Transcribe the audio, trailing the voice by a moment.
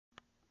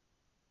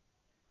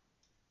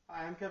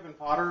Hi, I'm Kevin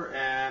Potter,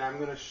 and I'm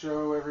going to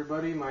show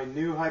everybody my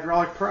new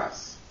hydraulic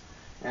press.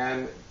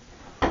 And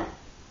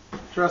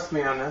trust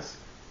me on this,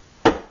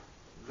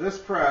 this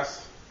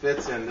press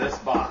fits in this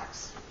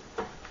box.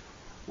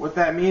 What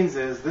that means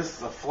is this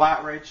is a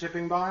flat rate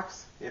shipping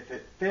box. If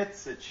it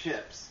fits, it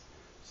ships.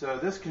 So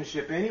this can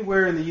ship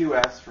anywhere in the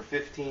US for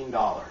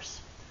 $15.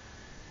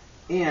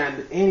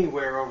 And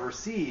anywhere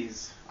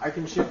overseas, I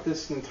can ship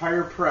this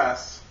entire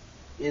press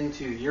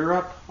into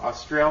Europe,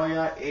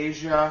 Australia,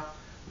 Asia,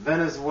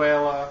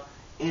 Venezuela,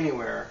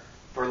 anywhere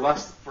for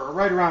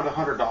right around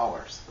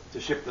 $100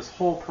 to ship this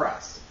whole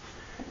press.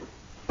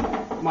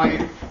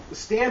 My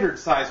standard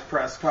size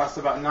press costs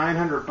about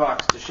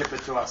 $900 to ship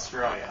it to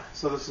Australia,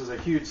 so this is a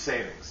huge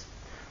savings.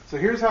 So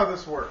here's how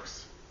this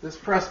works. This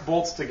press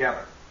bolts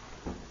together.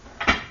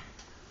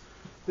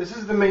 This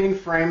is the main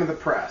frame of the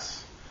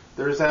press.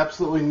 There's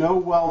absolutely no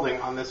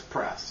welding on this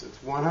press. It's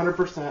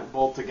 100%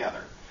 bolt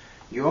together.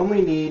 You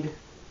only need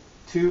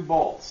 2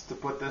 bolts to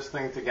put this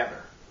thing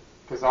together,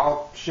 because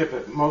I'll ship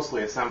it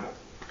mostly assembled.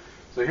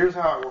 So here's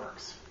how it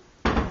works.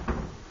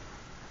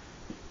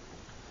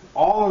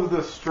 All of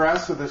the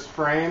stress of this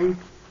frame,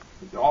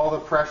 all the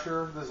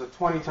pressure, this is a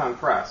 20-ton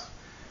press,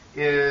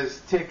 is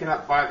taken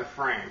up by the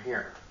frame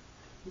here,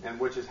 and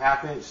which is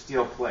 1/2-inch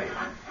steel plate.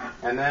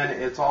 And then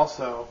it's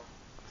also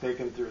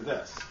taken through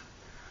this.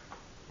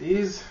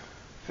 These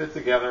fit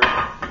together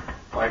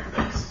like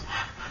this.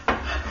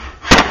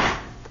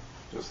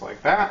 Just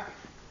like that.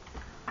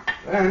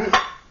 Then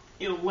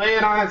you lay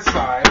it on its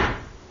side,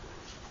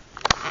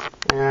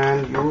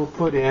 and you will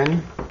put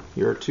in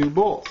your 2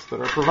 bolts that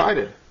are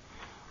provided.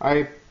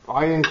 I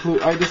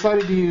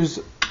decided to use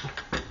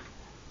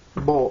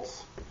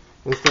bolts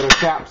instead of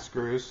cap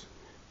screws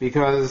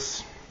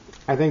because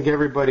I think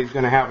everybody's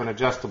going to have an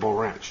adjustable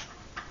wrench.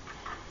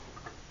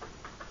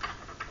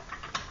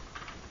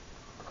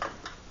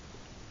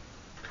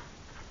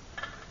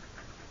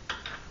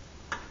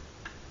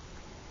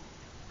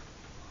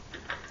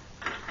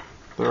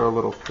 They're a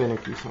little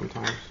finicky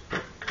sometimes.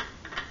 But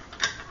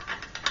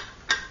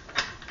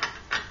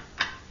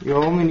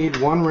you'll only need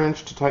 1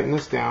 wrench to tighten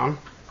this down.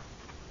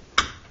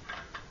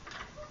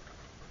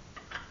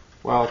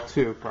 Well,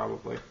 2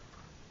 probably,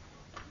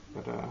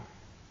 but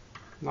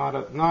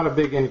not a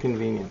big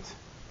inconvenience.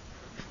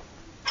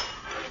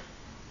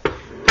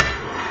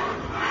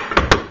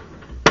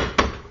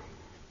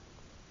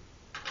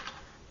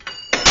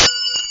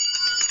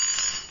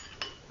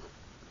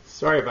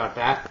 Sorry about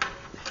that.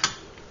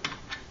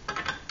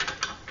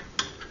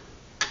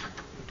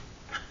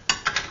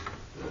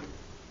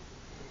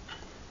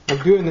 I'm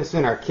doing this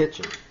in our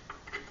kitchen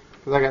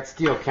because I got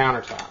steel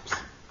countertops.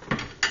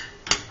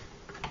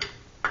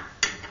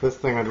 This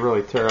thing would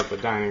really tear up the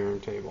dining room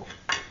table.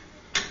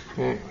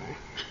 Anyway,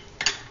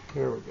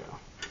 here we go.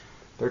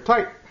 They're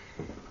tight.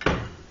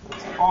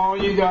 That's all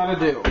you gotta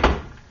do.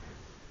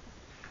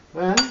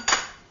 Then,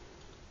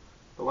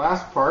 the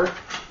last part,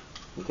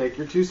 you take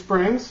your 2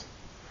 springs,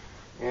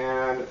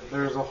 and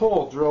there's a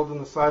hole drilled in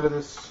the side of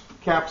this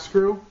cap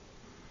screw,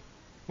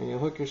 and you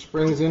hook your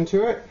springs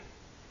into it.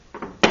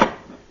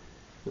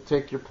 You'll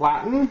take your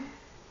platen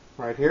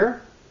right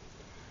here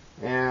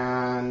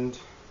and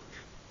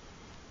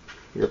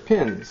your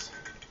pins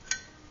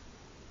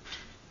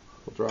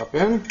will drop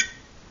in,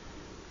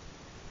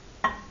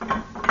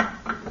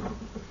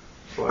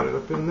 slide it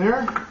up in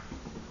there,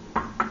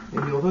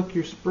 and you'll hook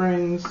your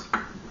springs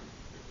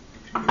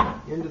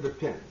into the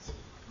pins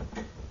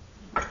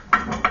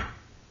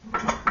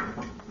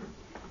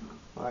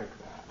like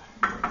that.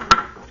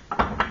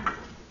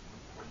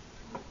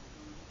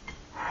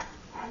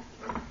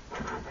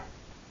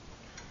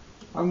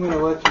 I'm going to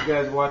let you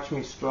guys watch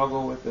me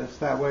struggle with this.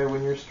 That way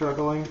when you're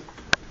struggling,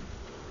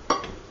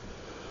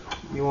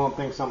 you won't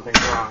think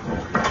something's wrong.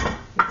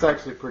 It's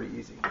actually pretty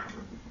easy.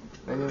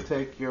 Then you'll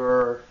take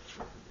your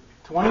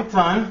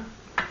 20-ton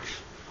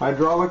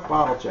hydraulic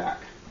bottle jack.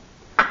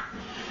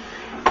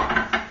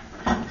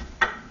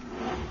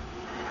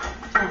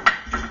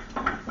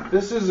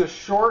 This is a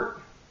short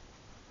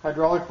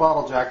hydraulic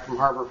bottle jack from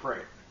Harbor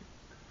Freight.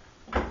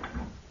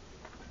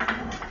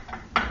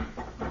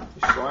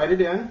 You slide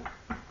it in.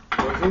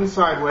 Goes in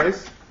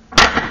sideways,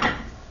 and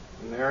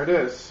there it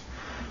is.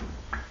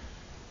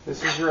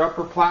 This is your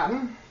upper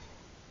platen.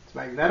 It's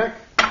magnetic.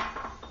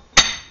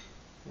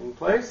 In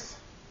place.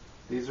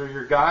 These are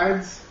your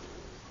guides.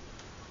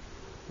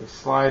 They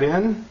slide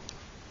in.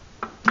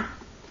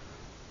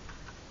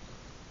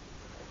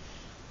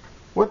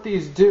 What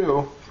these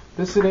do,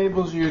 this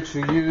enables you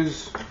to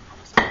use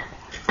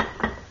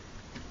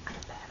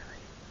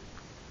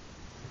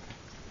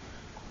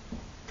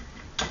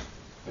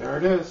there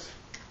it is.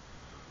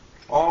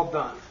 All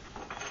done.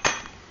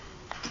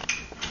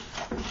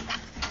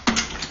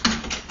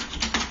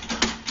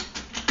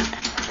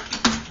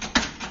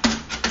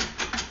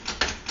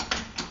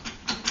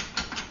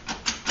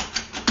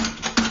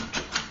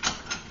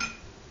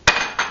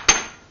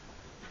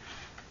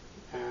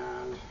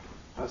 And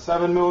a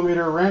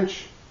 7mm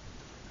wrench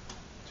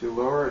to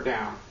lower it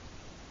down.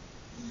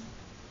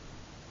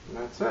 And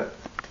that's it.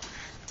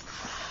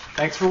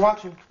 Thanks for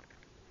watching.